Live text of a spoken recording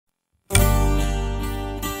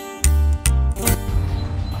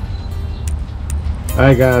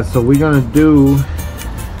Alright guys, so we're gonna do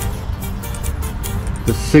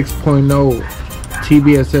the 6.0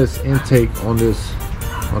 tbss intake on this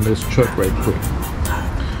truck right quick.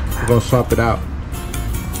 We're gonna swap it out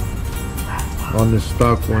on this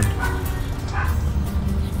stock one.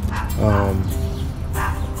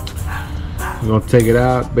 We're gonna take it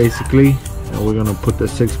out basically, and we're gonna put the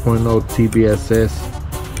 6.0 tbss.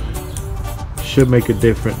 Should make a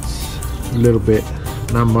difference a little bit,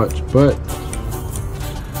 not much, but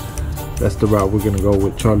that's the route we're gonna go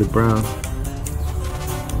with Charly Brown.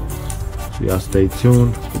 So y'all stay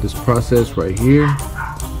tuned for this process right here.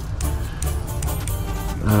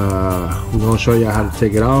 We're gonna show y'all how to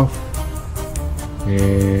take it off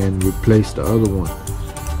and replace the other one.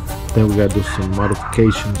 Then we gotta do some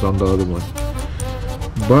modifications on the other one,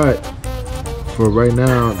 but for right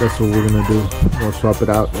now that's what we're gonna do. We're gonna swap it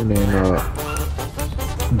out and then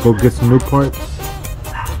go get some new parts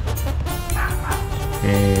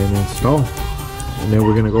and install, and then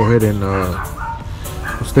we're gonna go ahead and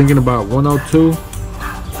I was thinking about 102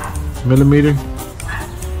 millimeter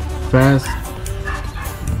fast,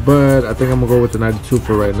 but I think I'm gonna go with the 92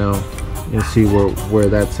 for right now and see where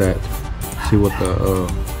that's at, see what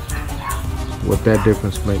that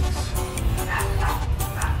difference makes.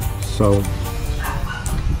 So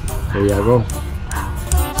there y'all go.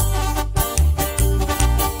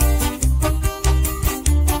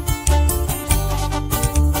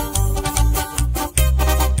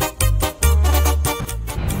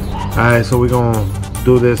 Alright, so we're gonna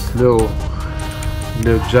do this little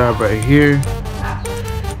job right here,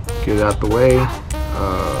 get it out the way.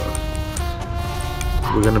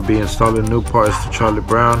 We're gonna be installing new parts to Charly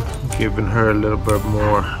Brown, giving her a little bit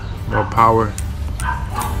more power,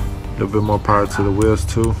 a little bit more power to the wheels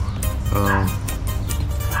too.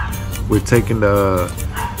 We're taking the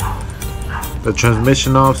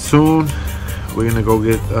transmission off soon. We're gonna go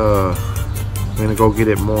get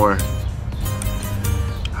it more,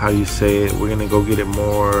 how you say it, we're gonna go get it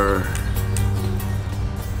more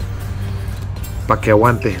pa que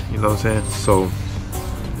aguante, you know what I'm saying? So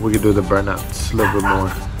we can do the burnouts a little bit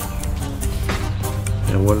more,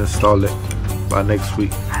 and we'll install it by next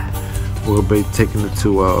week. We'll be taking it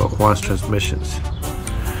to Juan's Transmissions,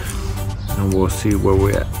 and we'll see where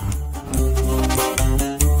we're at.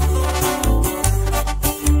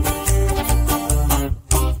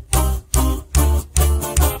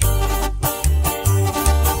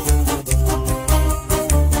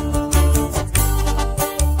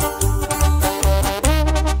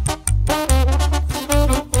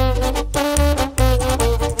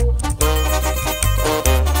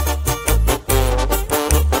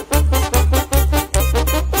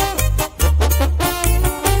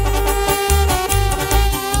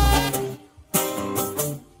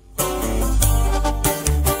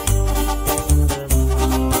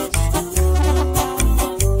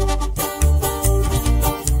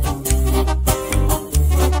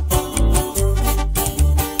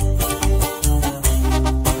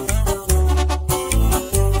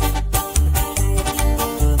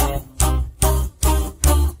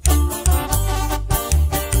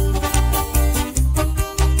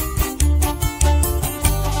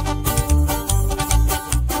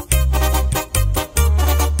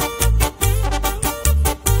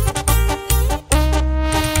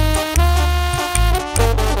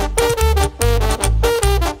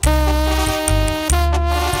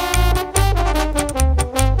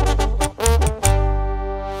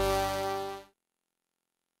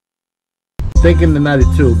 Thinking the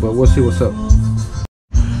 92, but we'll see what's up.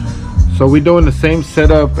 So we're doing the same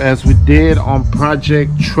setup as we did on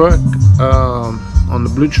Project Truck, on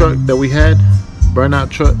the blue truck that we had,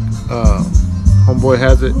 burnout truck. Homeboy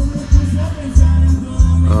has it.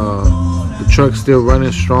 The truck's still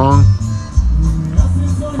running strong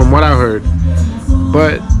from what I heard,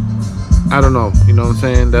 but I don't know, you know what I'm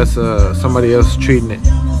saying? That's somebody else treating it,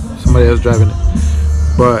 somebody else driving it.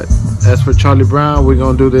 But as for Charly Brown, we're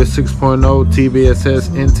gonna do this 6.0 tbss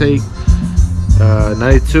intake,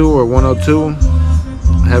 92 or 102.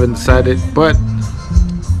 I haven't decided, but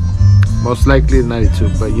most likely 92.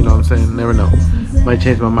 But you know what I'm saying, never know, might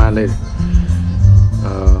change my mind later.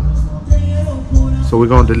 So we're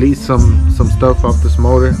gonna delete some stuff off this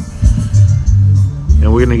motor,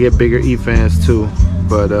 and we're gonna get bigger E-fans too,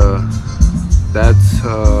 but that's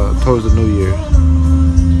towards the new year,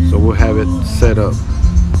 so we'll have it set up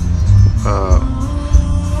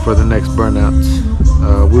for the next burnouts.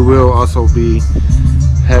 We will also be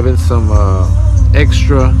having some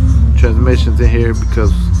extra transmissions in here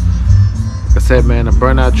because, like I said, man, a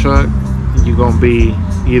burnout truck, you're gonna be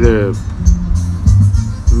either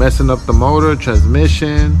messing up the motor,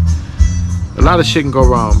 transmission, a lot of shit can go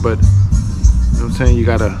wrong, but you know what I'm saying, you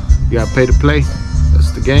gotta pay to play.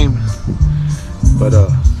 That's the game. But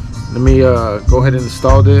let me go ahead and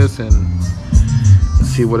install this and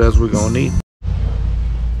see what else we're gonna need.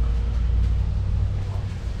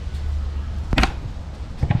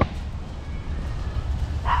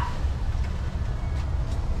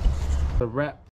 The wrap